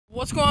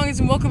What's going on, guys,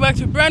 and welcome back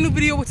to a brand new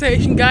video with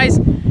Asian guys.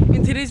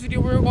 In today's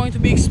video we're going to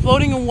be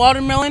exploding a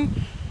watermelon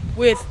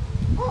with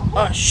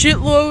a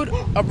shitload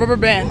of rubber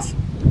bands.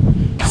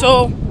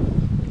 So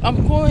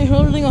I'm currently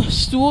holding a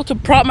stool to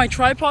prop my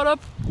tripod up,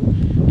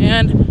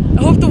 and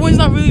I hope the wind's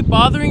not really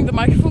bothering the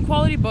microphone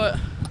quality. But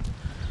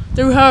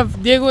there we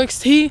have Diego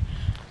XT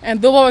and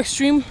Bilbao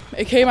Extreme,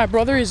 aka my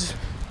brother, is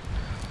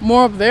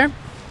more up there.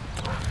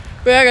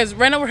 But yeah guys,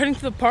 right now we're heading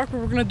to the park where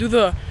we're gonna do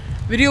the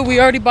video. We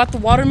already bought the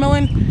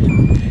watermelon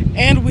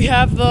and we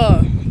have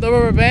the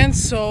rubber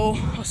bands, so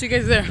I'll see you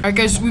guys there. Alright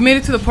guys, we made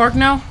it to the park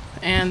now,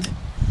 and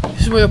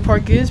this is where the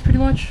park is pretty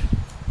much.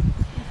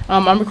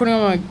 I'm recording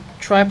on my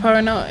tripod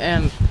right now,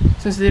 and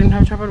since they didn't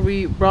have a tripod,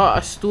 we brought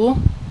a stool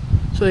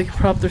so they can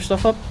prop their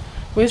stuff up.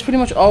 But it's pretty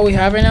much all we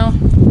have right now.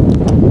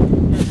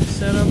 Here's the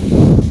setup, and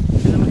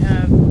then we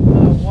have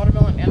the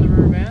watermelon and the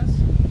rubber bands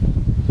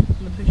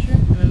in the picture,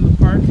 and then the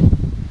park.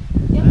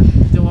 Yep.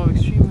 And Bilbao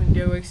Extreme and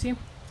Diego XC.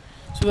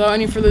 So without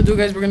any further ado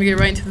guys, we're gonna get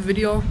right into the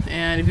video,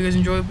 and if you guys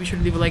enjoy it, be sure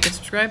to leave a like and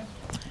subscribe,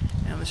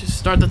 and let's just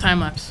start the time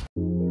lapse.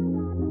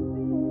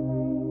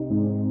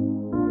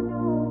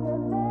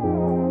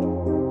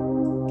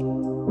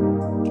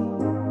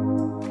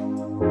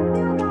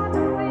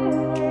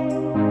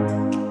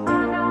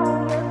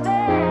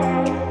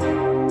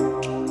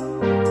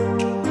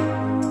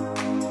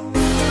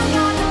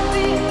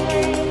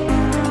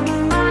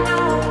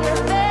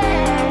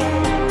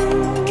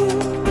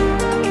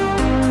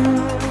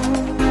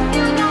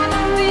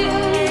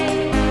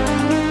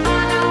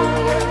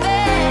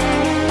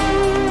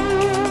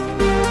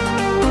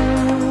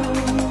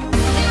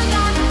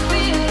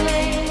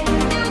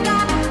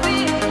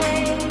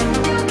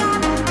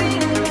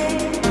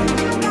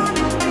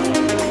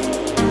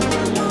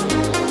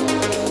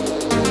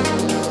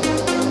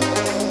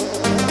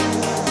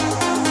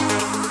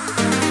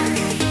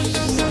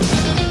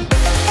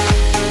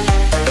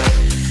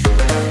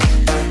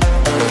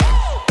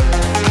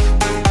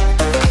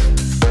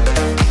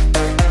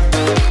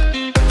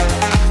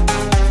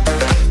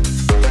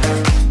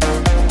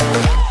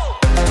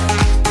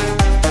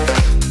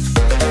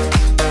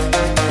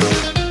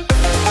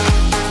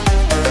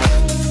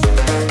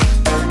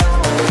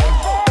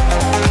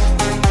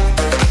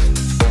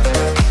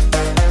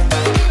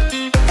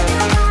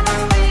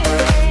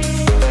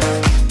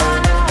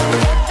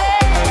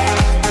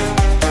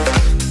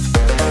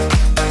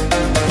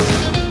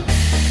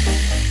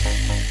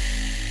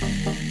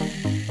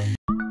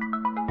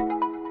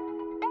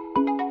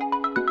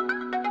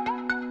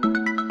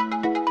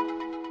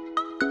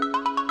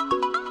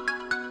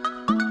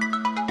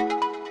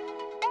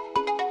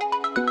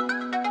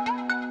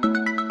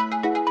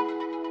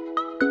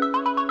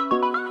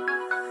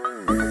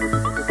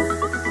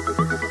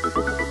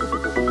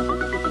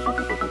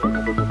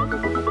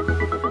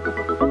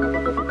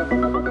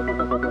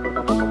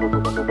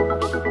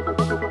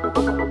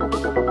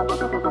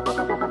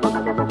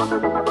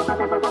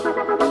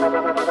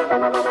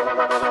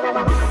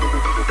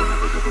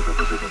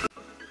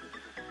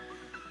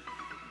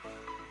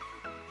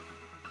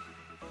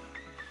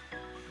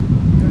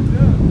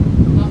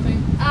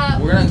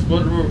 We're gonna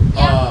explode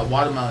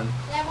watermelon.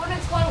 Yeah, we're gonna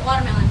explode a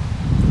watermelon.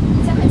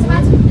 It's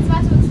about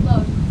to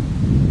explode.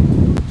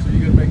 So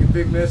you're gonna make a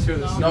big mess here?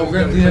 No, we're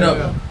gonna clean it up.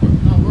 No,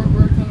 we're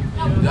gonna clean it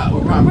up. Yeah,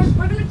 we promise.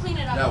 We're gonna clean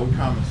it up. Yeah, we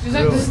promise.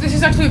 This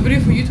is actually a video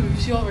for YouTube.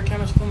 You see all of our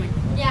cameras filming.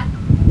 Yeah.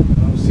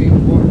 I'm seeing the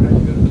water, now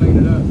you're gonna clean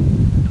it up.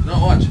 No,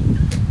 watch.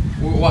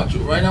 Watch.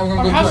 Right now we're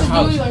gonna go to our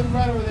house. Really, like,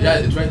 right over there. Yeah,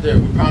 it's right there.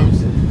 We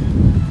promise it.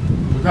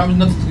 We promise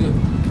nothing's good.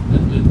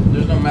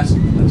 There's no mess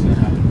that's gonna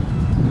happen.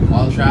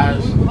 All the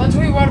trash. That's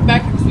why we brought it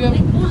back, because we have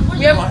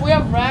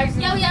rags.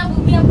 Yeah, we have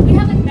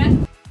like back.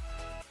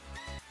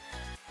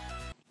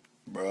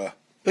 Bruh,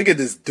 look at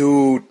this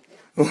dude.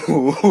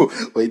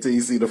 Wait till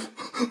you see the.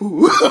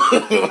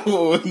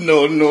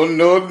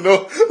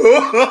 No.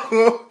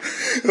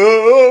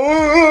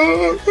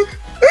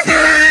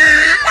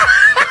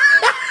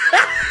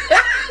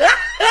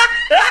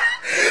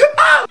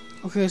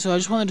 Okay, so I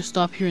just wanted to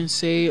stop here and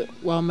say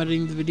while I'm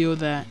editing the video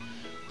that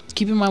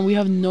keep in mind we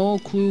have no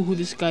clue who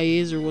this guy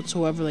is or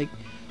whatsoever. Like,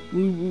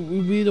 we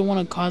really don't want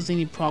to cause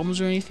any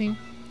problems or anything,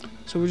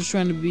 so we're just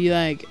trying to be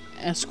like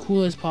as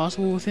cool as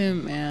possible with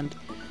him and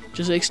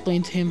just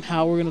explain to him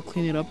how we're gonna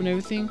clean it up and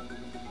everything.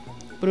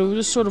 But it was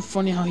just sort of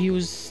funny how he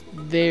was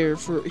there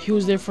for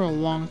a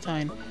long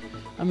time.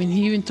 I mean,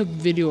 he even took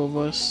video of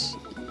us.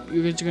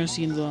 You guys are gonna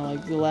see in the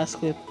last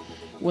clip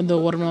when the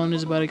watermelon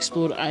is about to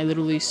explode. I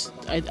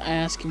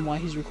asked him why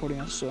he's recording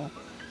us, so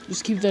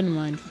just keep that in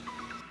mind.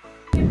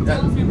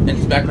 Yeah, in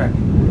his backpack.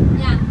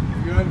 Yeah.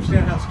 You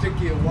understand how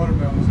sticky a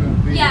watermelon is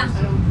gonna be? Yeah.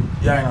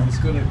 Yeah, I know. It's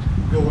gonna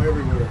go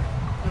everywhere.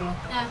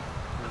 Yeah.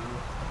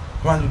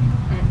 Come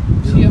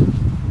on. See ya.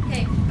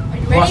 Okay. Are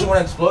you Watch ready? it when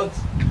it explodes.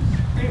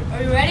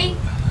 Are you ready?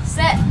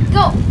 Set.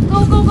 Go. Go.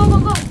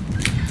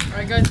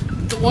 Alright guys,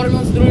 the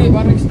watermelon's literally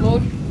about to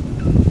explode.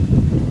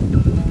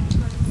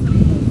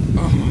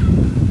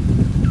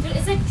 Dude,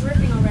 it's like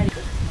dripping already.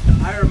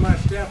 Hire my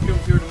staff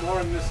comes here tomorrow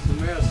and this is a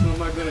mess, so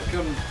am I gonna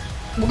come?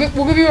 We'll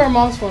give you our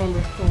mom's phone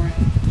number. Don't worry.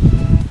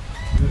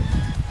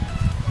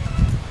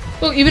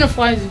 Look, even a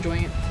fly is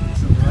enjoying it.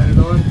 So write it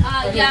on.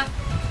 Yeah.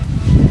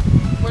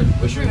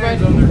 Where should we write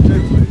it? On there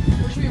too, please.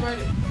 Where should we write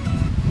it?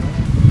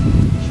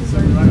 So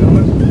write on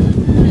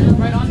it.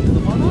 Right on to the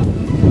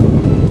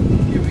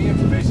bottom? Give me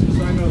information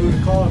so I know who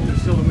to call if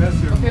there's still a mess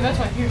there. Okay, that's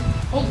fine. Here.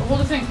 Hold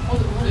the thing.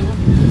 Hold it.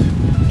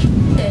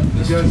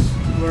 Just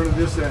learned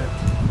this at.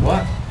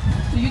 What?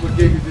 What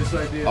gave you this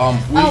idea? Well,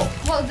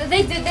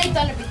 they've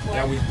done it before.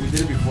 Yeah, we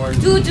did it before.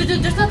 Dude,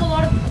 there's like a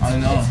lot of. I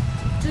know.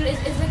 Dude,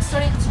 it's like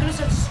starting. It's gonna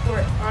start to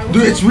squirt. Alright,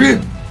 Dude, it's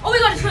real. Oh my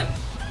god, it's like.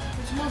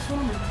 What's my phone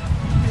number?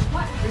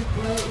 What?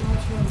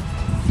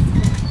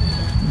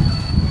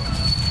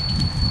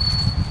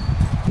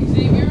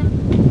 Xavier?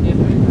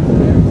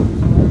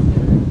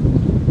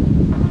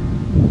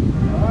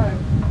 Alright.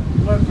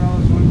 Good luck,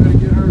 fellas. One better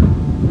get hurt.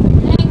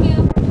 Thank you.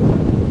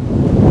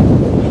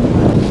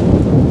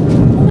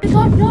 Oh my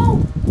god,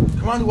 no!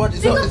 Come on, what is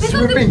Pick up? up, It's pick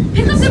up the ripping. Rubberbands.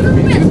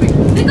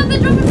 Pick up the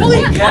Rubberbands. Holy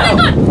Oh cow.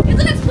 my god! It's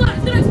gonna explode.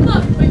 It's gonna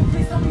explode. Wait,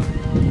 please tell me.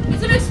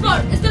 It's gonna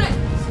explode. It's gonna.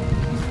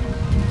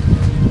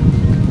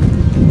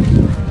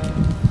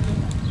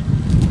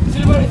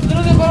 It's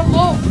literally about to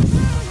blow.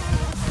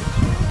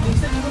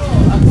 ¿Viste el número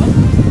agua?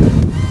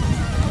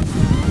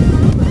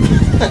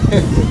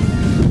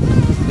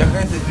 Ya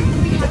cállate,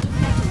 dude.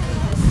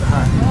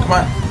 Come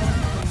on.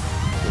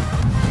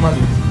 Come on,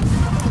 dude.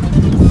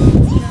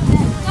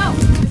 No.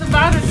 It's a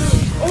battery,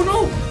 dude. Oh no!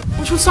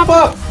 Which one's stop?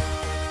 Fuck.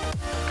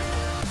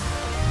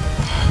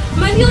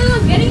 Am I the only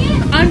one getting it?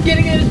 I'm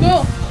getting it as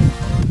well.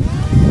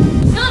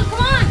 Dylan,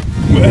 come on!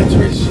 That's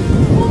right, shit.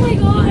 Oh my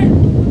god!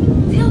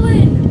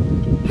 Dylan!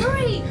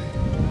 Hurry!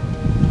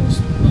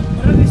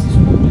 What are these?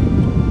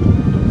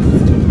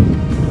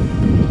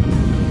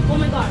 Oh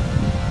my god!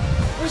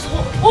 Where's the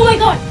hole? Oh my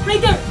god!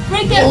 Right there!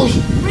 Right there! Oh,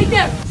 Right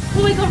there!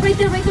 Oh my god! Right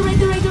there! Right there! Right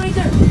there! Right there! Right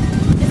there!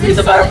 It's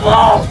about to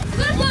blow! It's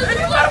gonna blow! It's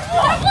gonna blow!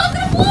 It's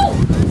gonna blow!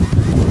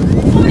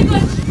 Oh my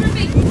god! It's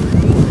dripping!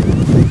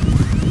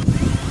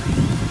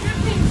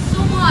 Dripping so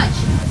much!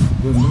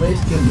 Dude, you may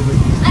skin the baby.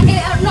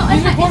 No,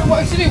 it's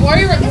not. Excuse me, why are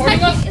you recording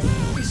not-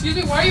 us? Excuse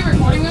me, why are you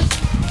recording us?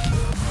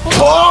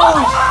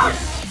 Oh!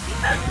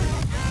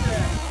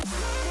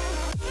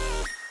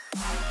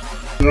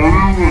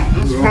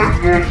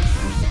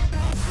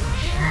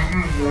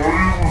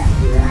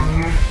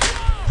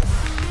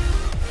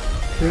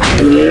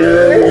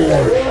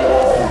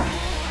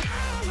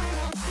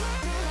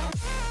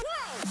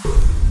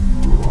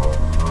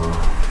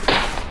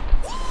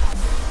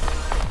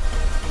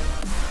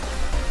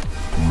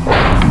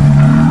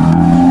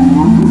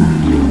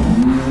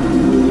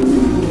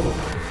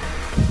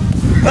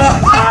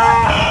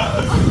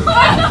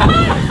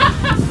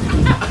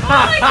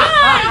 Oh my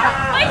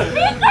god! My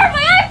speaker!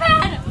 My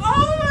iPad!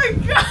 Oh my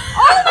god!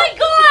 Oh my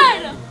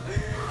god!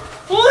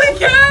 Holy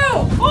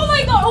cow! Oh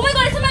my god! Oh my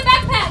god! It's in my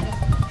backpack!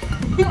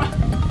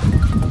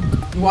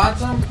 You want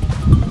some?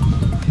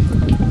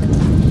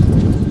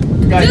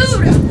 Guys,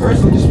 Dude! this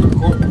person just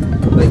recorded.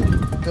 Like,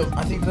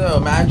 I think the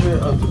manager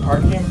of the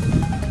parking.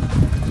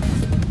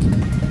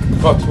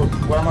 Fuck,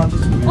 what am I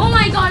just doing? Oh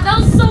my god! That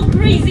was so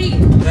crazy!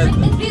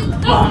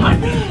 Oh my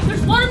god!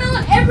 There's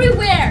watermelon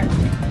everywhere!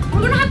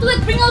 We're gonna have to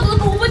like bring out like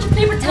a whole bunch of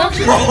paper towels.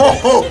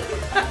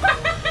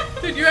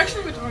 Dude, you're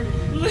actually retarded.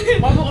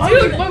 Dude, Why would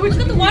look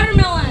you at the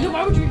watermelon. No,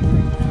 why would you? I'm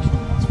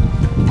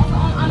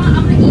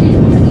gonna eat it.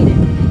 I'm gonna eat it.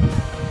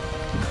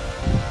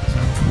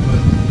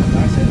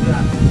 I said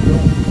that.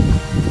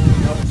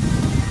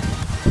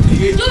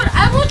 Dude,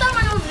 I wrote down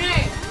my own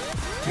name.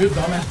 You're a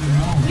dumbass, dude.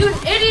 No. You're an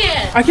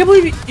idiot. I can't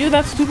believe you're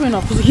that stupid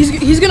enough. Cause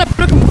he's gonna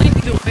put a complaint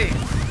either way. He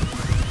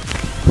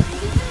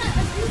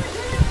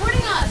was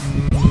recording us.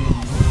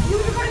 He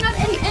was recording us,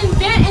 and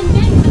then he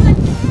said like,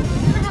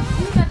 we're gonna have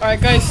to do that. All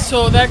right, guys.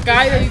 So that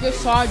guy that you guys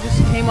saw just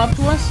came up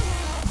to us,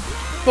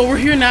 but we're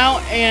here now,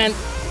 and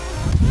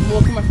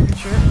look at my freaking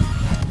shirt.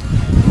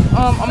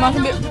 I'm not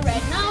gonna be.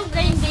 Red nose,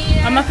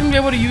 reindeer. I'm not gonna be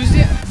able to use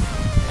it.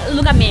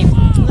 Look at me.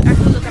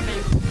 Actually, look at me.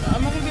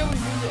 I'm not gonna be able to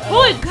use it.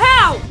 Holy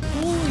cow!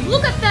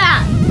 Look at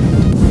that!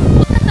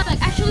 Look at that!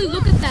 Like, actually,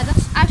 look at that.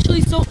 That's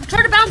actually so.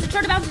 Try to bounce it.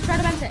 Try to bounce it. Try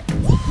to bounce it.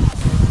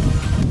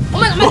 Oh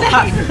my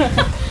back!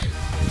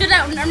 Dude,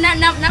 now we're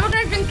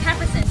gonna drink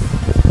Capricin.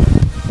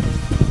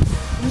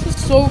 This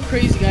is so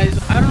crazy, guys.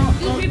 I don't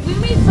know. Dude, we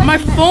made such My a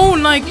mess.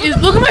 phone, like, is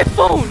look at my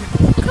phone.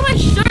 Look at my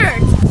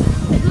shirt.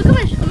 Look at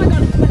my. Oh my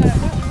god. Oh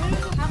my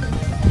god. Why do we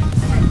have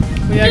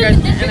this? But yeah, Dude, guys,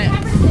 let's drink and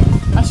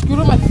Capricin. I screwed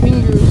up my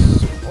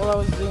fingers while I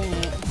was doing it.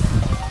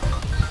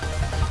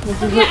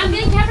 Yeah, I'm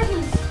getting Capricin.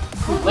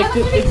 Why Like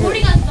was the- he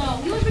recording us though?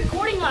 He was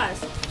recording us.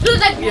 Dude,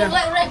 like, Yeah.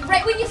 like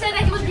right when you said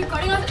that he was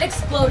recording us, it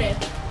exploded.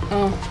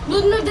 Oh.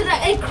 Look, no,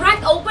 it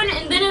cracked open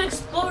and then it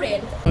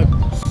exploded.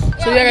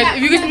 So yeah, guys,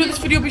 if you guys enjoyed this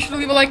video, be sure to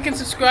leave a like and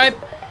subscribe.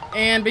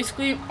 And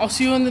basically, I'll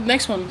see you in the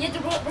next one. Yeah,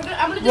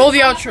 I'm gonna do Roll the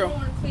it outro. when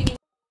we're cleaning.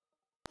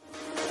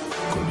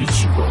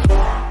 Konnichiwa.